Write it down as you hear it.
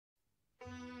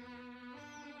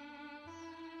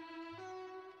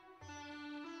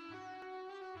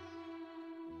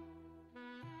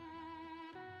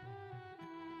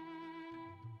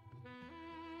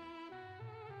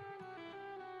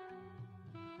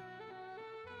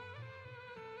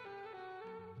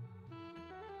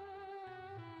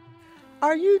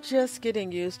Are you just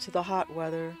getting used to the hot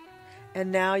weather,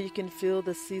 and now you can feel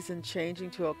the season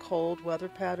changing to a cold weather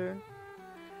pattern?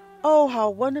 Oh, how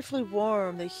wonderfully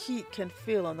warm the heat can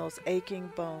feel on those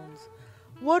aching bones.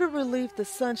 What a relief the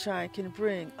sunshine can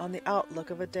bring on the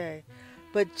outlook of a day.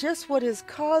 But just what is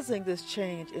causing this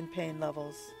change in pain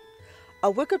levels?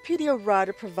 A Wikipedia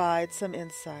writer provides some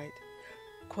insight.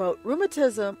 Quote,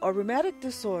 rheumatism or rheumatic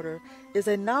disorder is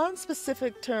a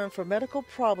non-specific term for medical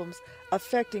problems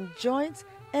affecting joints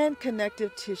and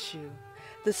connective tissue.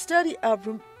 The study of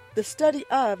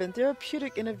and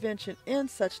therapeutic intervention in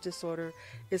such disorder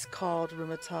is called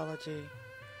rheumatology.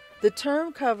 The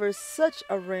term covers such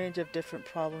a range of different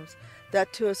problems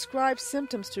that to ascribe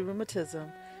symptoms to rheumatism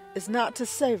is not to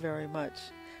say very much.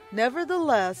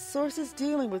 Nevertheless, sources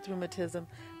dealing with rheumatism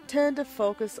tend to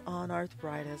focus on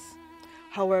arthritis.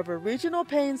 However, regional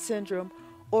pain syndrome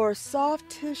or soft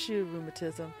tissue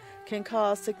rheumatism can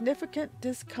cause significant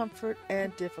discomfort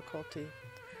and difficulty.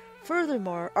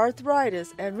 Furthermore,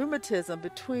 arthritis and rheumatism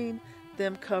between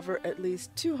them cover at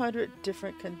least 200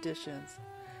 different conditions.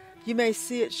 You may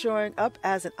see it showing up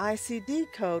as an ICD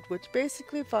code, which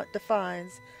basically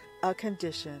defines a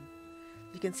condition.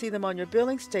 You can see them on your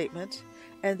billing statement,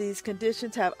 and these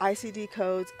conditions have ICD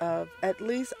codes of at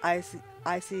least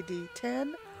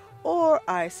ICD-10 or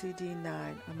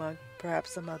ICD-9, among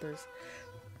perhaps some others.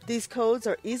 These codes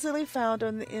are easily found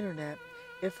on the internet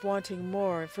if wanting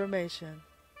more information.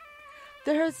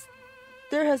 There has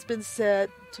been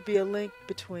said to be a link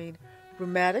between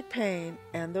rheumatic pain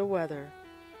and the weather.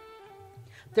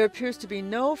 There appears to be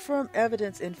no firm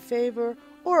evidence in favor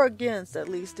or against, at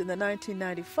least in the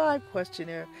 1995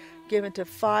 questionnaire given to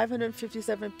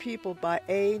 557 people by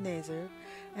A. Nazer,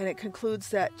 and it concludes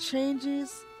that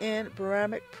changes in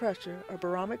barometric pressure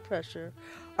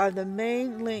are the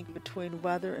main link between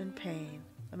weather and pain.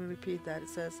 Let me repeat that. It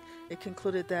says it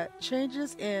concluded that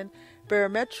changes in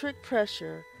barometric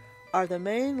pressure are the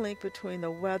main link between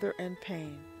the weather and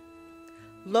pain.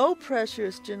 Low pressure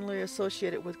is generally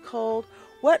associated with cold,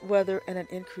 wet weather and an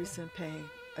increase in pain.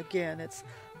 Again, it's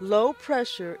low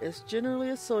pressure is generally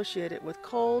associated with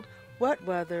cold, wet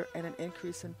weather and an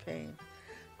increase in pain.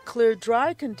 Clear,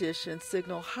 dry conditions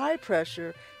signal high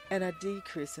pressure and a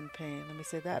decrease in pain. Let me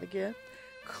say that again.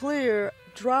 Clear,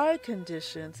 dry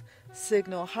conditions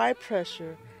signal high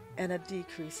pressure and a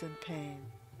decrease in pain.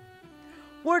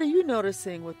 What are you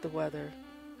noticing with the weather?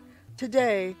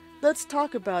 Today, let's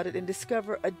talk about it and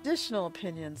discover additional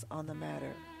opinions on the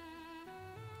matter.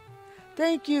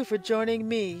 Thank you for joining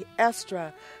me,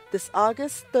 ESTRA, this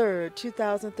August 3rd,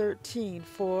 2013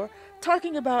 for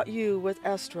Talking About You with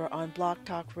ESTRA on Blog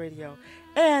Talk Radio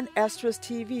and ESTRA's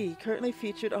TV, currently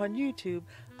featured on YouTube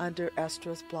under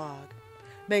ESTRA's blog.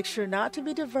 Make sure not to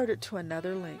be diverted to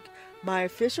another link. My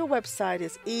official website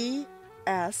is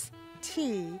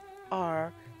ESTRA,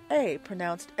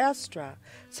 pronounced ESTRA.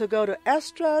 So go to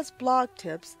ESTRA's blog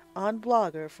tips on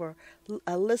Blogger for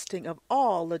a listing of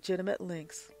all legitimate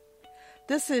links.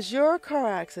 This is your car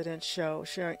accident show,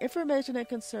 sharing information and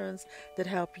concerns that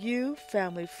help you,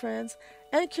 family, friends,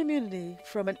 and community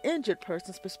from an injured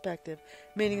person's perspective,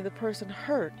 meaning the person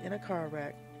hurt in a car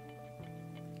wreck.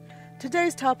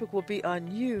 Today's topic will be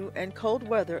on you and cold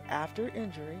weather after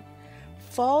injury.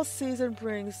 Fall season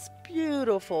brings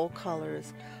beautiful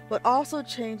colors, but also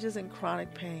changes in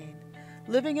chronic pain.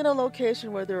 Living in a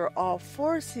location where there are all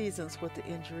four seasons with the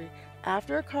injury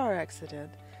after a car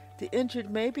accident, the injured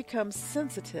may become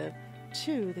sensitive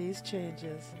to these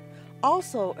changes.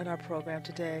 Also in our program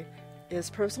today is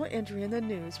Personal Injury in the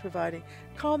News, providing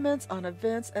comments on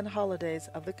events and holidays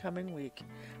of the coming week,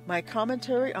 my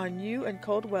commentary on you and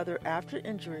cold weather after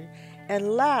injury,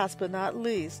 and last but not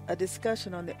least, a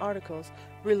discussion on the articles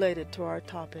related to our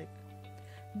topic.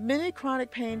 Many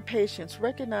chronic pain patients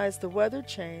recognize the weather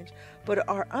change but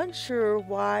are unsure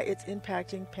why it's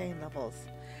impacting pain levels.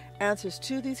 Answers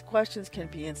to these questions can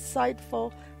be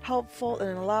insightful, helpful,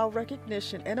 and allow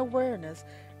recognition and awareness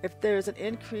if there is an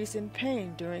increase in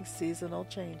pain during seasonal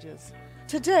changes.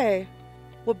 Today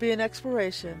will be an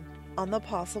exploration on the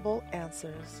possible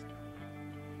answers.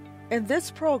 In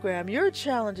this program, your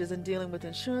challenges in dealing with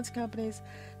insurance companies,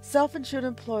 self-insured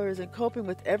employers, and coping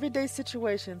with everyday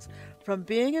situations from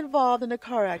being involved in a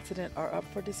car accident are up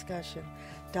for discussion.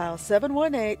 Dial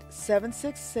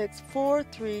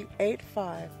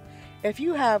 718-766-4385. If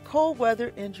you have cold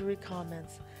weather injury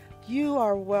comments, you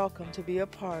are welcome to be a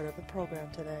part of the program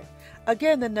today.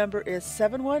 Again, the number is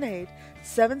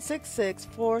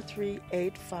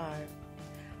 718-766-4385.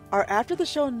 Our after the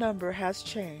show number has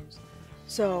changed,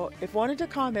 so if wanting to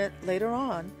comment later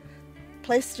on,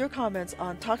 place your comments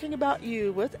on Talking About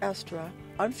You with ESTRA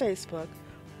on Facebook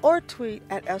or tweet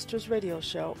at Estra's Radio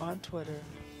Show on Twitter.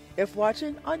 If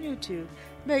watching on YouTube,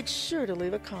 make sure to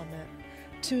leave a comment.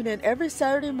 Tune in every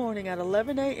Saturday morning at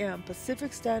 11 a.m.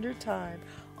 Pacific Standard Time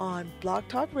on Blog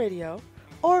Talk Radio,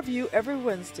 or view every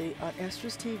Wednesday on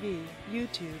Estra's TV,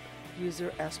 YouTube,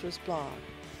 user Estra's blog.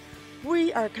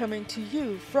 We are coming to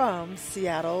you from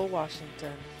Seattle,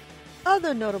 Washington.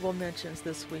 Other notable mentions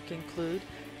this week include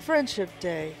Friendship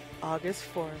Day, August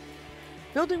 4th.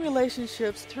 Building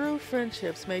relationships through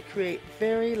friendships may create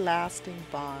very lasting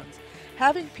bonds.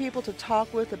 Having people to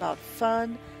talk with about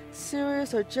fun,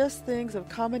 serious, or just things of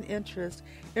common interest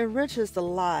enriches the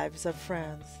lives of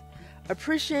friends.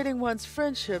 Appreciating one's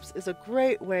friendships is a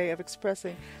great way of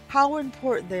expressing how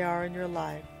important they are in your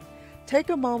life. Take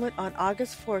a moment on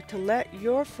August 4th to let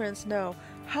your friends know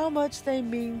how much they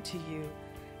mean to you,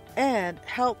 and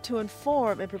help to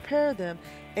inform and prepare them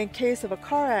in case of a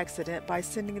car accident by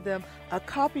sending them a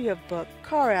copy of book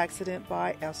Car Accident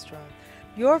by ESTRA.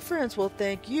 Your friends will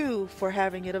thank you for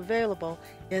having it available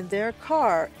in their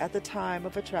car at the time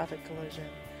of a traffic collision.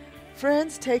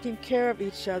 Friends taking care of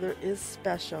each other is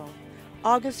special.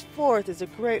 August 4th is a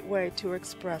great way to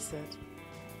express it.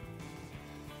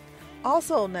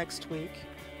 Also next week,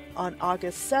 on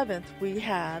August 7th, we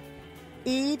have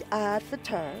Eid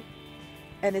al-Fitr,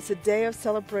 and it's a day of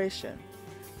celebration.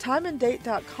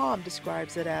 TimeAndDate.com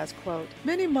describes it as, quote,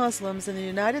 many Muslims in the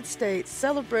United States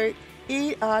celebrate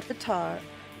Eid al-Fitr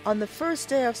on the first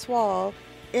day of Shawwal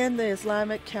in the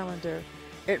Islamic calendar.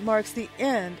 It marks the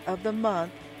end of the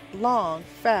month-long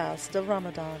fast of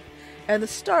Ramadan and the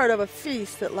start of a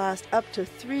feast that lasts up to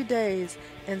 3 days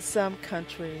in some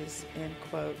countries, end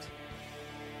quote.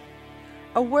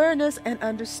 Awareness and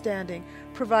understanding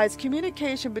provides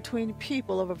communication between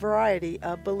people of a variety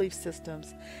of belief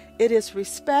systems. It is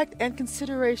respect and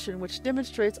consideration which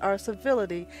demonstrates our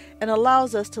civility and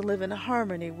allows us to live in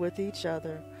harmony with each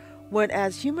other. When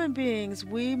as human beings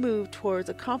we move towards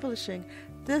accomplishing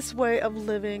this way of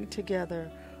living together,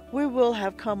 we will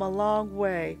have come a long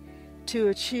way to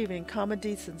achieving common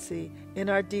decency in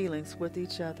our dealings with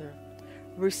each other.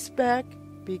 Respect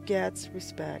begets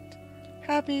respect.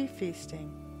 Happy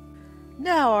feasting.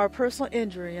 Now our personal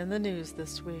injury in the news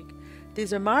this week.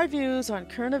 These are my views on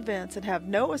current events and have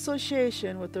no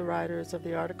association with the writers of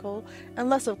the article,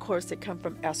 unless of course they come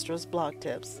from ESTRA's blog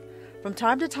tips. From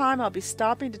time to time I'll be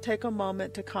stopping to take a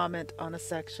moment to comment on a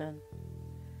section.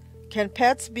 Can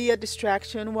pets be a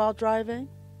distraction while driving?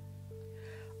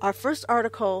 Our first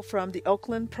article from the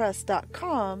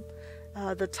OaklandPress.com,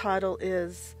 the title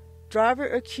is Driver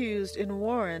Accused in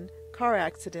Warren Car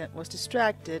Accident Was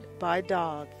Distracted by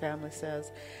Dog, family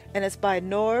says. And it's by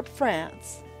Norb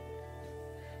France.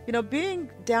 You know, being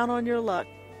down on your luck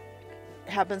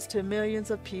happens to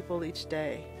millions of people each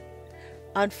day.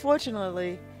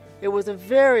 Unfortunately, it was a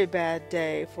very bad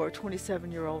day for a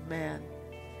 27-year-old man.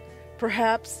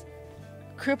 Perhaps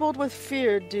crippled with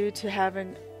fear due to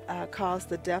having caused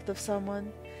the death of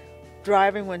someone,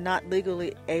 driving when not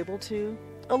legally able to,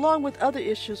 along with other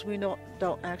issues we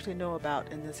don't actually know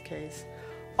about in this case,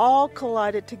 all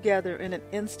collided together in an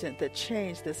instant that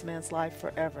changed this man's life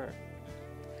forever.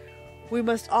 We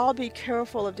must all be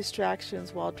careful of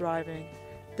distractions while driving.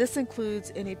 This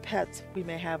includes any pets we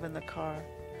may have in the car.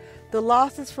 The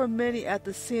losses for many at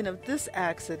the scene of this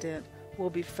accident will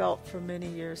be felt for many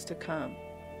years to come.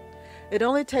 It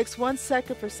only takes 1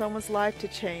 second for someone's life to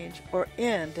change or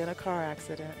end in a car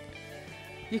accident.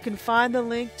 You can find the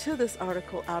link to this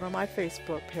article out on my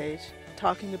Facebook page,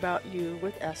 Talking About You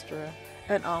with ESTRA,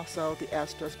 and also the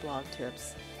ESTRA's blog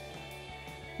tips.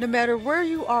 No matter where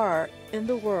you are in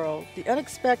the world, the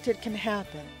unexpected can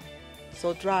happen,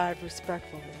 so drive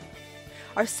respectfully.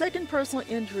 Our second personal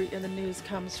injury in the news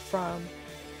comes from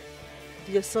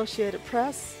the Associated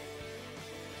Press,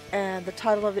 and the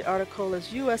title of the article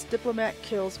is U.S. Diplomat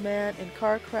Kills Man in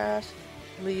Car Crash,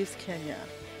 Leaves Kenya.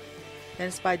 And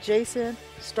it's by Jason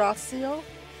Strasio.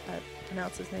 I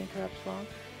pronounced his name perhaps wrong.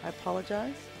 I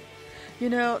apologize. You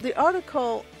know, the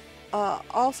article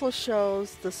also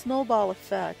shows the snowball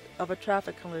effect of a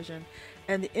traffic collision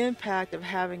and the impact of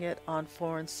having it on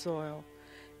foreign soil.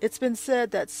 It's been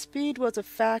said that speed was a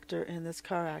factor in this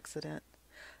car accident.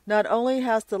 Not only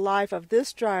has the life of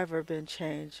this driver been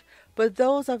changed, but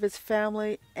those of his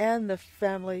family and the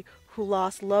family who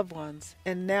lost loved ones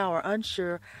and now are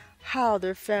unsure how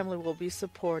their family will be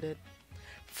supported.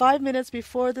 5 minutes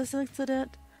before this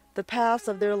incident, the paths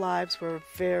of their lives were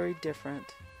very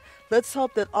different. Let's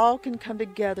hope that all can come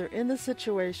together in the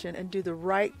situation and do the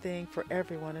right thing for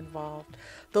everyone involved.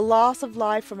 The loss of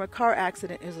life from a car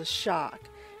accident is a shock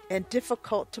and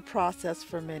difficult to process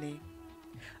for many.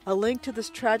 A link to this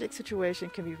tragic situation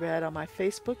can be read on my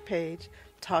Facebook page,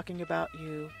 talking about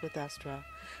you with ESTRA.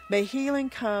 May healing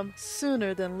come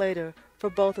sooner than later for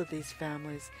both of these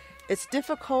families. It's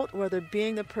difficult whether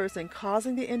being the person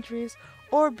causing the injuries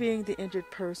or being the injured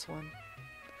person.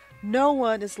 No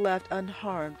one is left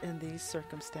unharmed in these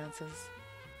circumstances.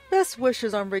 Best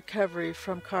wishes on recovery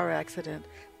from car accident,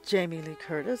 Jamie Lee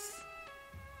Curtis.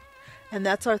 And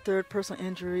that's our third personal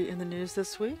injury in the news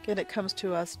this week, and it comes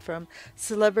to us from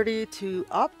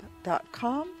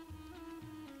celebritytooop.com.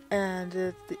 And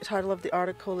the title of the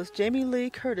article is Jamie Lee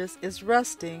Curtis is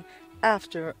resting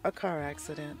after a car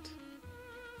accident.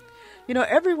 You know,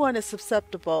 everyone is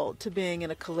susceptible to being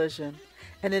in a collision,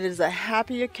 and it is a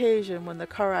happy occasion when the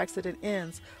car accident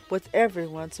ends with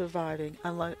everyone surviving,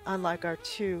 unlike our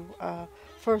two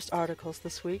first articles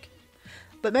this week.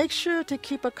 But make sure to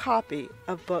keep a copy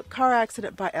of book Car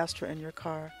Accident by ESTRA in your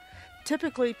car.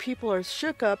 Typically, people are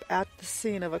shook up at the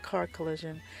scene of a car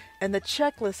collision, and the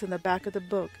checklist in the back of the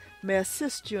book may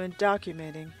assist you in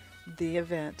documenting the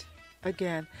event.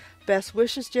 Again, best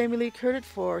wishes, Jamie Lee Curtis,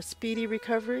 for speedy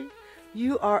recovery.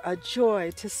 You are a joy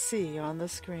to see on the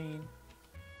screen.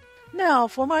 Now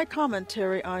for my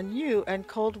commentary on you and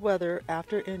cold weather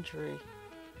after injury.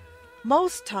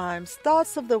 Most times,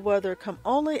 thoughts of the weather come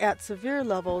only at severe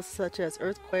levels such as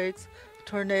earthquakes,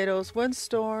 tornadoes,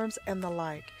 windstorms, and the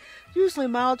like. Usually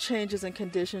mild changes in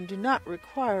condition do not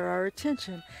require our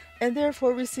attention and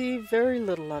therefore receive very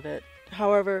little of it.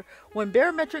 However, when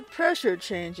barometric pressure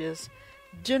changes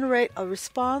generate a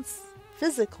response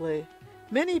physically,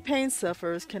 many pain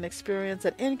sufferers can experience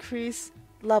an increased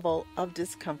level of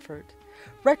discomfort.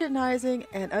 Recognizing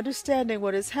and understanding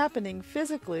what is happening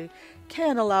physically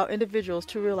can allow individuals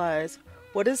to realize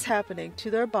what is happening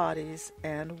to their bodies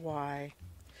and why.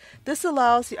 This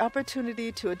allows the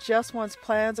opportunity to adjust one's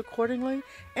plans accordingly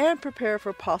and prepare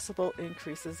for possible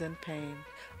increases in pain.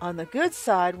 On the good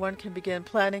side, one can begin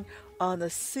planning on the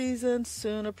season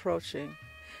soon approaching.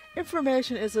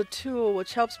 Information is a tool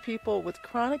which helps people with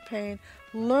chronic pain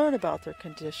learn about their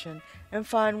condition and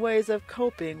find ways of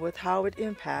coping with how it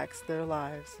impacts their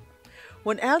lives.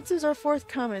 When answers are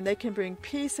forthcoming, they can bring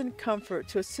peace and comfort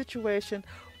to a situation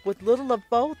with little of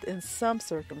both in some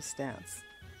circumstance.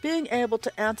 Being able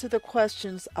to answer the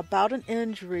questions about an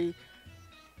injury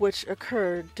which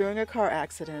occurred during a car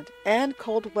accident and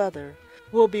cold weather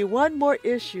will be one more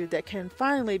issue that can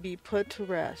finally be put to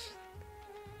rest.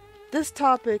 This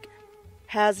topic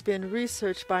has been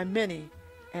researched by many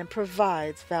and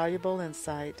provides valuable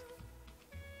insight.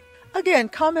 Again,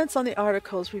 comments on the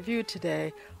articles reviewed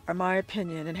today are my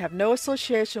opinion and have no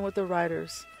association with the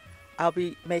writers. I'll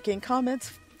be making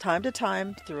comments time to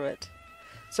time through it.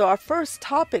 So our first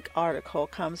topic article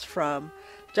comes from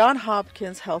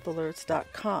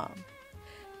JohnsHopkinsHealthAlerts.com.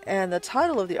 And the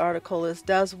title of the article is,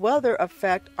 Does Weather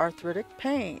Affect Arthritic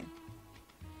Pain?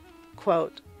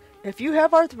 Quote, if you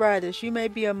have arthritis, you may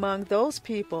be among those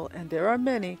people, and there are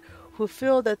many, who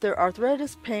feel that their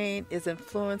arthritis pain is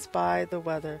influenced by the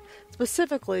weather,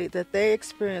 specifically that they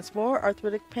experience more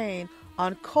arthritic pain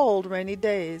on cold, rainy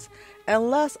days and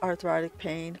less arthritic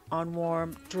pain on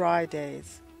warm, dry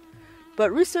days.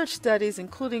 But research studies,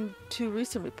 including two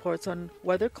recent reports on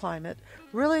weather climate,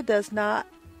 really does not...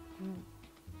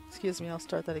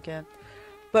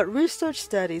 But research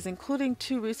studies, including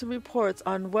two recent reports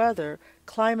on weather,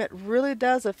 climate really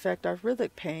does affect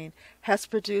arthritic pain, has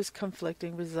produced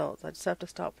conflicting results. I just have to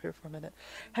stop here for a minute.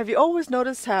 Have you always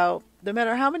noticed how, no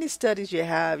matter how many studies you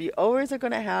have, you always are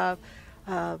going to have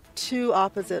two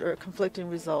opposite or conflicting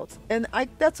results? And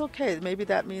that's okay. Maybe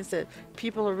that means that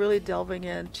people are really delving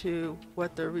into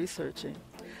what they're researching.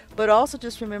 But also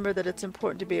just remember that it's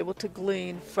important to be able to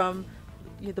glean from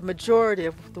the majority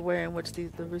of the way in which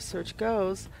the research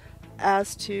goes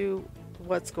as to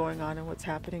what's going on and what's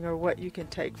happening, or what you can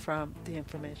take from the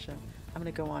information. I'm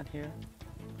going to go on here.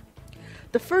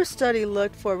 The first study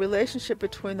looked for a relationship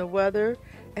between the weather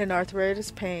and arthritis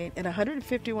pain in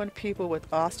 151 people with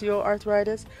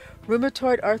osteoarthritis,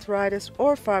 rheumatoid arthritis,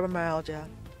 or fibromyalgia,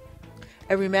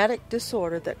 a rheumatic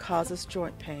disorder that causes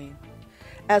joint pain,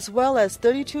 as well as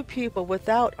 32 people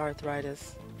without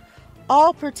arthritis.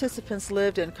 All participants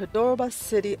lived in Cordoba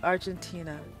City,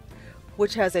 Argentina,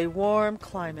 which has a warm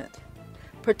climate.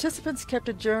 Participants kept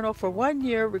a journal for 1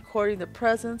 year recording the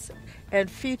presence and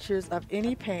features of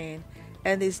any pain,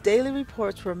 and these daily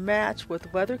reports were matched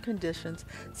with weather conditions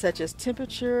such as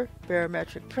temperature,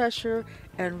 barometric pressure,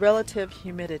 and relative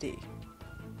humidity.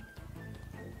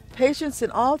 Patients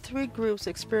in all three groups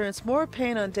experienced more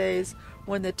pain on days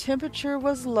when the temperature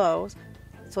was low.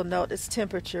 So note it's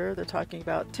temperature. They're talking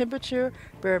about temperature,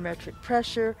 barometric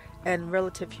pressure, and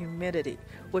relative humidity,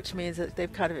 which means that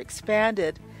they've kind of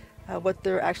expanded what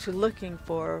they're actually looking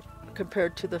for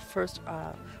compared to the first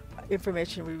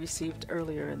information we received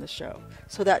earlier in the show.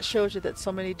 So that shows you that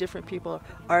so many different people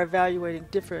are evaluating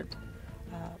different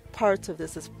parts of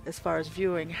this as far as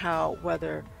viewing how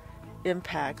weather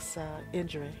impacts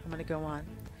injury. I'm going to go on.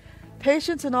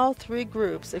 Patients in all three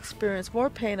groups experienced more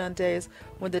pain on days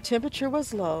when the temperature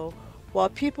was low, while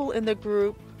people in the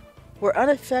group were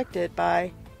unaffected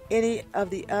by any of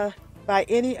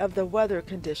the weather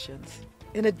conditions.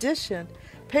 In addition,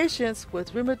 patients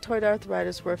with rheumatoid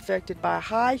arthritis were affected by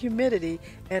high humidity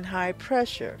and high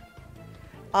pressure.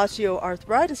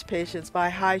 Osteoarthritis patients by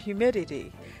high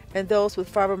humidity, and those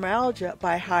with fibromyalgia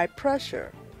by high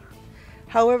pressure.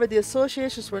 However, the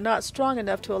associations were not strong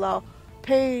enough to allow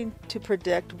pain to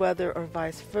predict weather or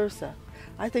vice versa.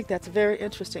 I think that's very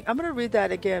interesting. I'm going to read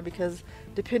that again because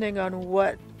depending on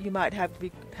what you might have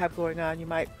going on, you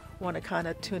might want to kind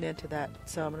of tune into that.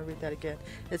 So I'm going to read that again.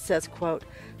 It says, quote,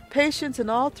 patients in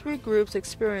all three groups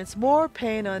experienced more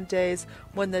pain on days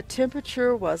when the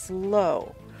temperature was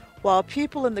low, while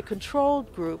people in the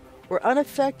controlled group were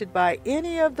unaffected by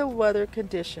any of the weather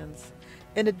conditions.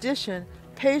 In addition,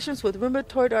 patients with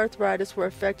rheumatoid arthritis were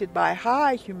affected by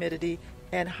high humidity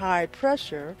and high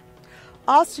pressure.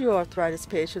 Osteoarthritis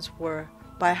patients were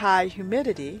by high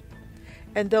humidity,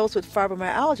 and those with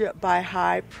fibromyalgia by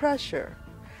high pressure.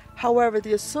 However,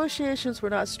 the associations were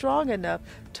not strong enough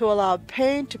to allow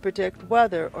pain to predict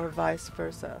weather or vice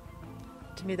versa.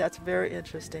 To me, that's very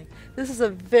interesting. This is a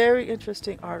very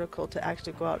interesting article to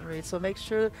actually go out and read. So make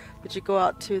sure that you go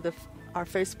out to our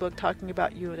Facebook, Talking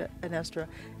About You and ESTRA,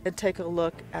 and take a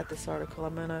look at this article.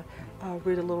 I'm going to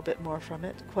read a little bit more from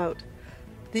it. Quote,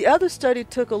 the other study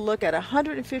took a look at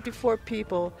 154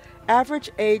 people, average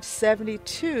age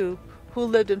 72, who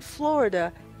lived in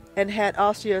Florida and had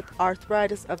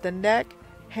osteoarthritis of the neck,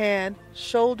 hand,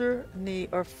 shoulder, knee,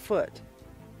 or foot.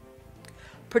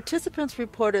 Participants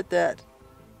reported their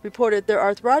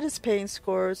arthritis pain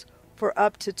scores for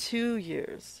up to 2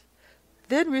 years.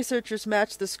 Then researchers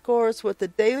matched the scores with the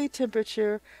daily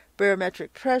temperature,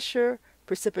 barometric pressure,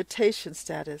 precipitation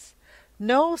status.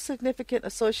 No significant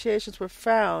associations were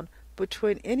found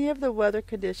between any of the weather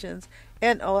conditions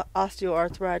and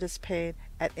osteoarthritis pain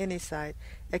at any site,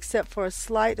 except for a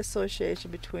slight association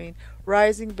between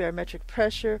rising barometric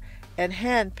pressure and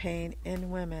hand pain in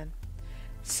women.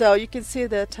 So you can see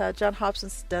that John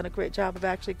Hobson's done a great job of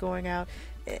actually going out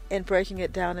and breaking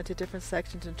it down into different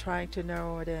sections and trying to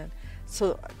narrow it in.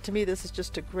 So to me, this is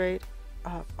just a great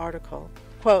article.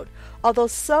 Quote, although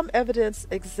some evidence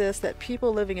exists that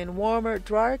people living in warmer,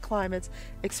 drier climates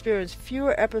experience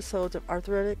fewer episodes of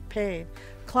arthritic pain,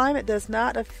 climate does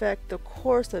not affect the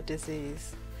course of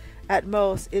disease. At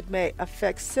most, it may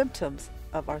affect symptoms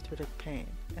of arthritic pain,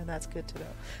 and that's good to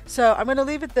know. So I'm going to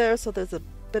leave it there so there's a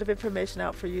bit of information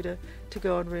out for you to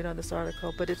go and read on this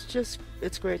article, but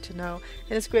it's great to know,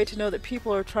 and it's great to know that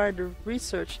people are trying to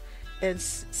research and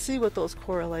see what those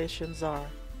correlations are.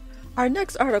 Our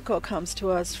next article comes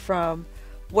to us from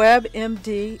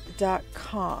WebMD.com,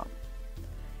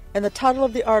 and the title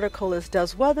of the article is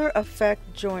Does Weather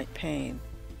Affect Joint Pain?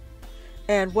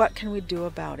 And What Can We Do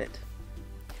About It?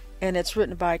 And it's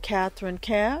written by Catherine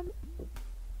Cam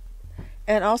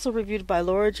and also reviewed by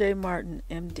Laura J. Martin,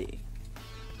 MD.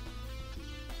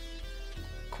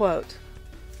 Quote,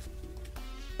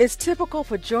 it's typical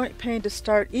for joint pain to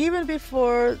start even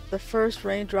before the first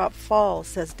raindrop falls,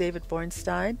 says David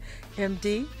Bornstein,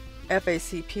 MD,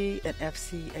 FACP, and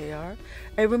FCAR,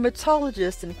 a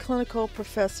rheumatologist and clinical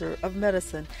professor of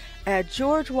medicine at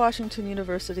George Washington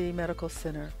University Medical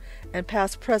Center and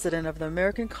past president of the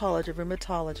American College of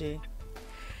Rheumatology.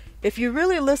 If you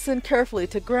really listen carefully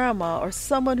to Grandma or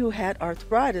someone who had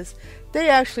arthritis, they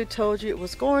actually told you it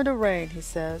was going to rain, he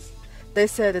says. They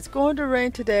said it's going to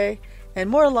rain today, and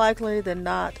more likely than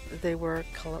not, they were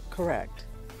correct.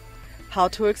 How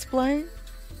to explain?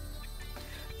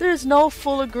 There is no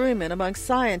full agreement among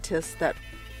scientists that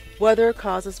weather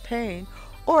causes pain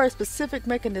or a specific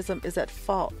mechanism is at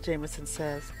fault, Jameson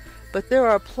says, but there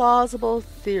are plausible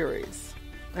theories.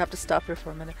 I have to stop here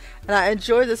for a minute. And I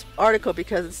enjoy this article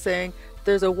because it's saying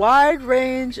there's a wide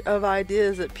range of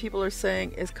ideas that people are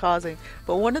saying is causing,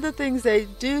 but one of the things they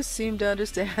do seem to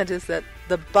understand is that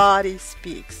the body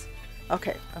speaks.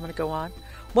 Okay, I'm going to go on.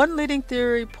 One leading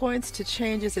theory points to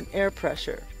changes in air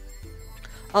pressure.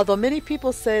 Although many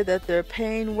people say that their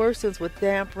pain worsens with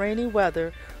damp, rainy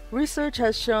weather, research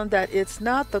has shown that it's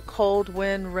not the cold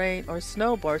wind, rain, or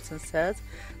snow, Borson says.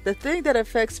 The thing that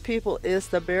affects people is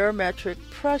the barometric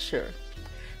pressure.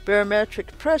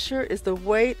 Barometric pressure is the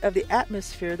weight of the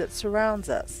atmosphere that surrounds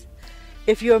us.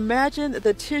 If you imagine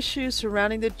the tissue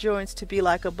surrounding the joints to be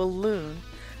like a balloon,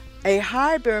 A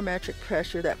high barometric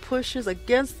pressure that pushes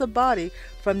against the body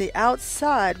from the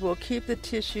outside will keep the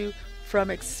tissue from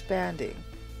expanding.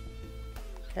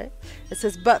 Okay? It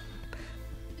says, but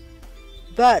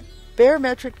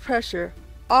barometric pressure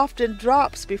often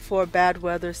drops before bad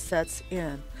weather sets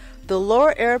in. The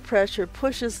lower air pressure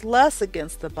pushes less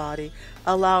against the body,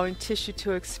 allowing tissue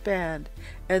to expand,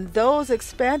 and those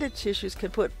expanded tissues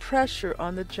can put pressure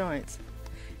on the joints.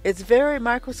 It's very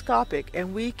microscopic,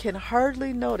 and we can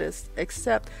hardly notice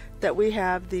except that we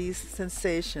have these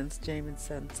sensations,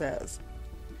 Jamieson says.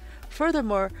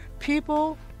 Furthermore,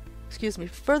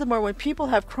 when people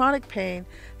have chronic pain,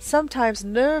 sometimes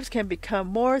nerves can become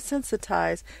more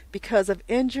sensitized because of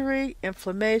injury,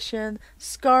 inflammation,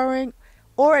 scarring,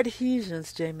 or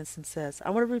adhesions, Jamieson says.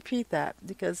 I want to repeat that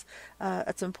because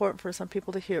it's important for some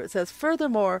people to hear. It says,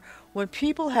 furthermore, when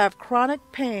people have chronic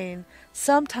pain,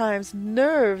 sometimes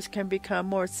nerves can become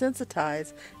more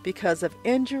sensitized because of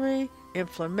injury,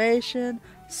 inflammation,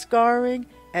 scarring,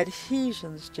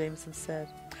 adhesions, Jamieson said.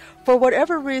 For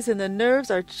whatever reason, the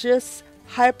nerves are just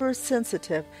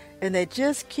hypersensitive, and they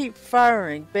just keep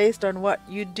firing based on what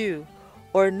you do,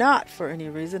 or not for any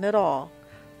reason at all.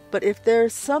 But if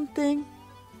there's some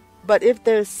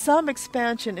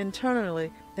expansion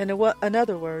internally, in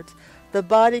other words, the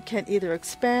body can either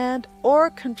expand or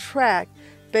contract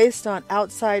based on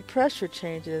outside pressure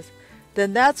changes,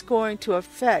 then that's going to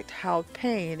affect how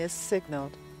pain is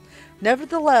signaled.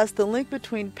 Nevertheless, the link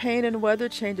between pain and weather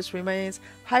changes remains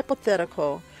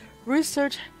hypothetical.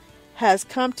 Research has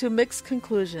come to mixed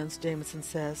conclusions, Jamieson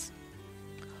says.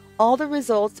 All the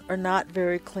results are not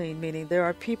very clean, meaning there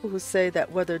are people who say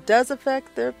that weather does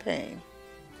affect their pain.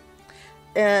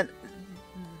 And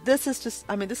this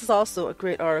is also a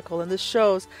great article, and this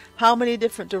shows how many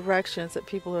different directions that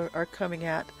people are coming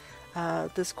at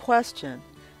this question.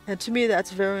 And to me,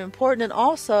 that's very important. And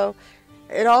also,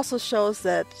 it also shows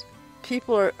that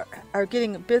people are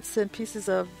getting bits and pieces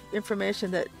of information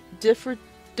that differ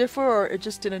or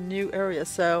just in a new area.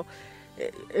 So,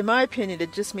 in my opinion,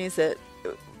 it just means that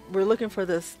we're looking for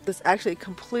this actually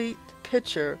complete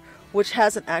picture, which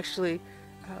hasn't actually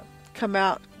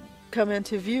come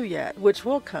into view yet, which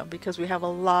will come because we have a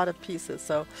lot of pieces.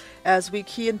 So as we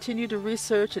continue to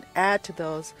research and add to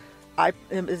those, it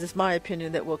is my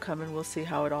opinion that will come, and we'll see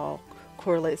how it all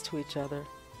correlates to each other.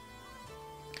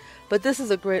 But this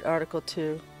is a great article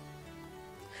too.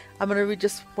 I'm going to read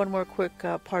just one more quick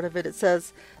part of it. It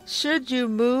says, should you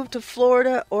move to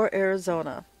Florida or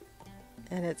Arizona?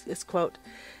 And it's quote,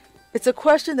 it's a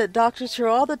question that doctors hear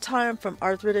all the time from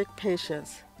arthritic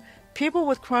patients. People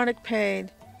with chronic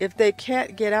pain, if they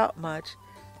can't get out much,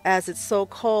 as it's so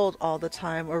cold all the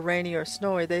time or rainy or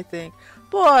snowy, they think,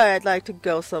 boy, I'd like to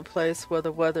go someplace where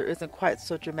the weather isn't quite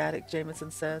so dramatic,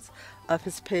 Jamieson says of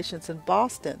his patients in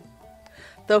Boston.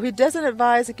 Though he doesn't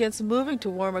advise against moving to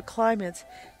warmer climates,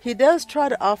 he does try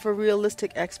to offer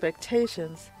realistic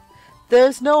expectations.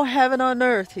 There's no heaven on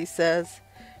earth, he says.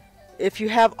 If you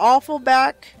have awful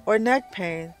back or neck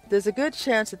pain, there's a good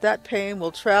chance that pain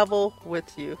will travel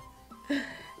with you.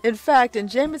 In fact, in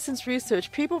Jamieson's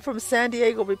research, people from San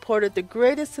Diego reported the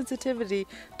greatest sensitivity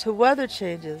to weather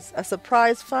changes, a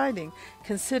surprise finding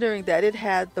considering that it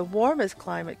had the warmest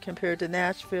climate compared to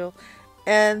Nashville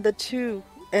and the two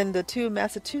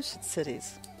Massachusetts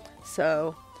cities.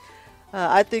 So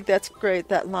I think that's great,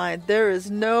 that line, there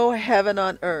is no heaven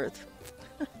on earth.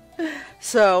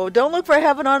 So don't look for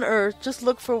heaven on earth, just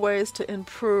look for ways to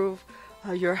improve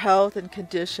your health and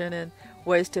condition and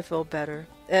ways to feel better.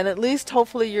 And at least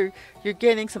hopefully you're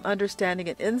gaining some understanding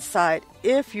and insight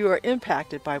if you are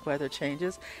impacted by weather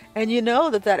changes. And you know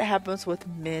that happens with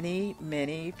many,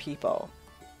 many people.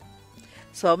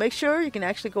 So make sure you can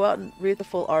actually go out and read the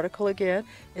full article again.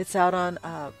 It's out on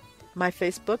my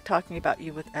Facebook, Talking About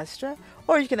You with Estra.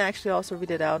 Or you can actually also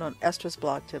read it out on Estra's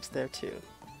blog tips there too.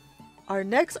 Our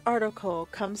next article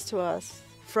comes to us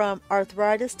from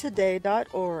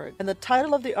arthritistoday.org. And the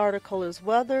title of the article is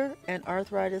Weather and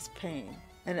Arthritis Pain.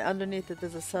 And underneath it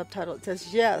there's a subtitle. It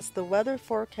says, yes, the weather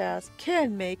forecast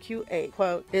can make you ache.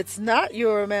 Quote, it's not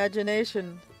your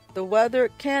imagination. The weather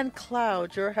can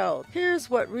cloud your health. Here's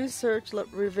what research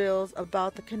reveals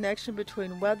about the connection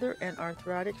between weather and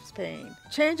arthritic pain.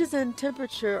 Changes in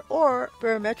temperature or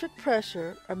barometric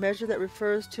pressure, a measure that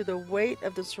refers to the weight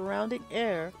of the surrounding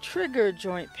air, trigger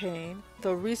joint pain,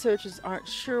 though researchers aren't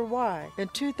sure why. In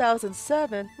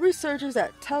 2007, researchers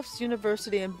at Tufts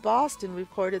University in Boston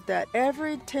reported that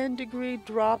every 10-degree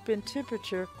drop in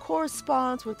temperature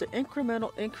corresponds with the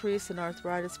incremental increase in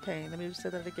arthritis pain. Let me just say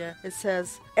that again. It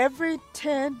says, every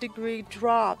 10-degree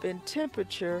drop in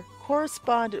temperature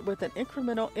corresponded with an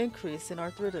incremental increase in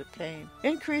arthritic pain.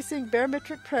 Increasing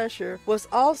barometric pressure was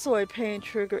also a pain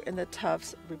trigger in the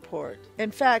Tufts report.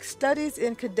 In fact, studies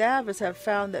in cadavers have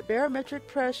found that barometric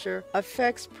pressure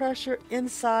affects pressure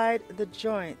inside the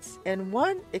joints. In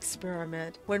one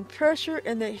experiment, when pressure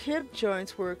in the hip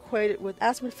joints were equated with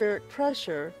atmospheric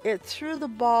pressure, it threw the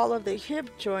ball of the hip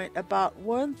joint about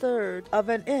 1/3 of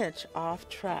an inch off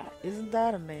track. Isn't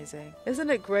that amazing? Isn't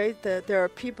it great that there are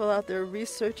people out there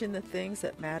researching the things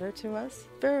that matter to us?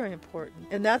 Very important.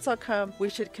 And that's how come we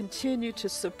should continue to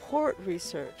support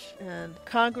research. And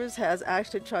Congress has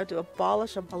actually tried to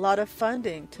abolish a lot of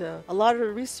funding to a lot of the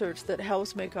research that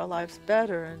helps make our lives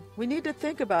better. And we need to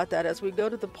think about that as we go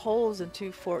to the polls in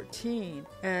 2014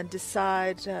 and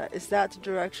decide, is that the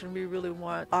direction we really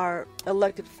want our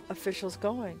elected officials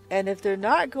going? And if they're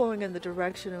not going in the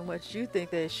direction in which you think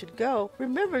they should go,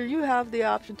 remember you have the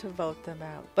option to vote them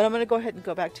out. But I'm going to go ahead and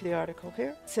go back to the article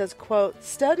here. It says, quote,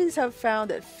 studies have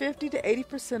found that 50 to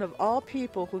 80% of all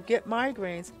people who get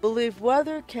migraines believe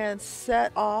weather can set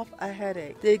off a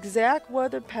headache. The exact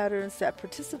weather patterns that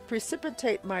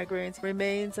precipitate migraines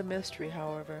remains a mystery,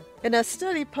 however. In a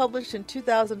study published in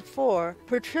 2004,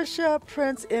 Patricia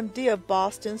Prince, MD of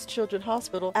Boston's Children's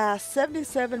Hospital, asked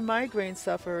 77 migraine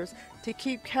sufferers to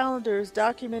keep calendars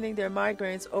documenting their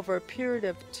migraines over a period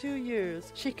of 2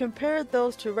 years. She compared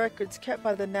those to records kept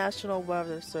by the National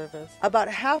Weather Service. About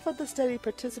half of the study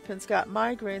participants got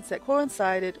migraines that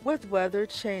coincided with weather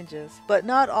changes, but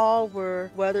not all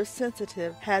were weather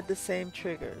sensitive, had the same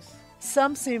triggers.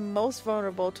 Some seemed most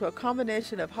vulnerable to a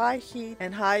combination of high heat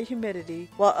and high humidity,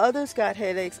 while others got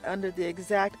headaches under the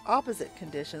exact opposite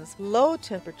conditions, low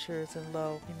temperatures and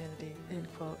low humidity. End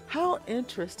quote. How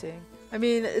interesting. I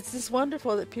mean, it's just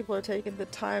wonderful that people are taking the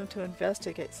time to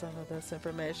investigate some of this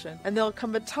information. And there'll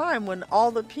come a time when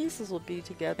all the pieces will be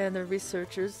together and the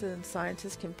researchers and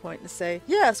scientists can point and say,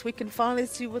 yes, we can finally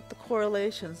see what the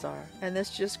correlations are. And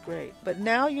that's just great. But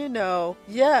now you know,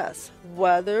 yes,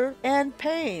 weather and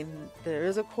pain, there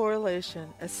is a correlation.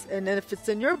 And then if it's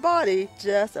in your body,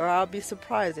 or I'll be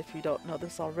surprised if you don't know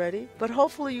this already. But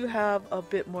hopefully you have a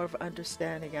bit more of an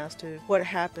understanding as to what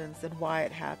happens and why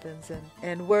it happens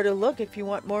and where to look if you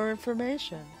want more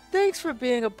information. Thanks for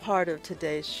being a part of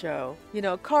today's show. You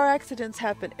know, car accidents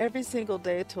happen every single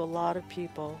day to a lot of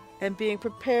people, and being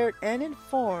prepared and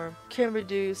informed can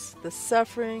reduce the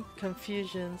suffering,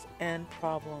 confusions, and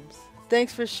problems.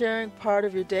 Thanks for sharing part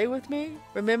of your day with me.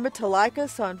 Remember to like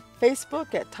us on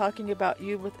Facebook at Talking About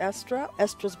You with ESTRA,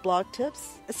 ESTRA's blog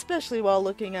tips, especially while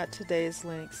looking at today's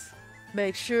links.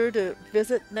 Make sure to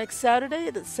visit next Saturday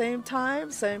at the same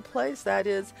time, same place. That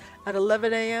is at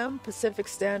 11 a.m. Pacific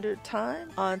Standard Time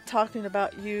on Talking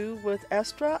About You with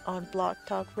ESTRA on Block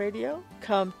Talk Radio.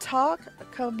 Come talk,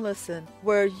 come listen,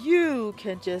 where you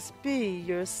can just be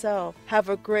yourself. Have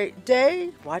a great day.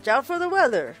 Watch out for the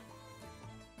weather.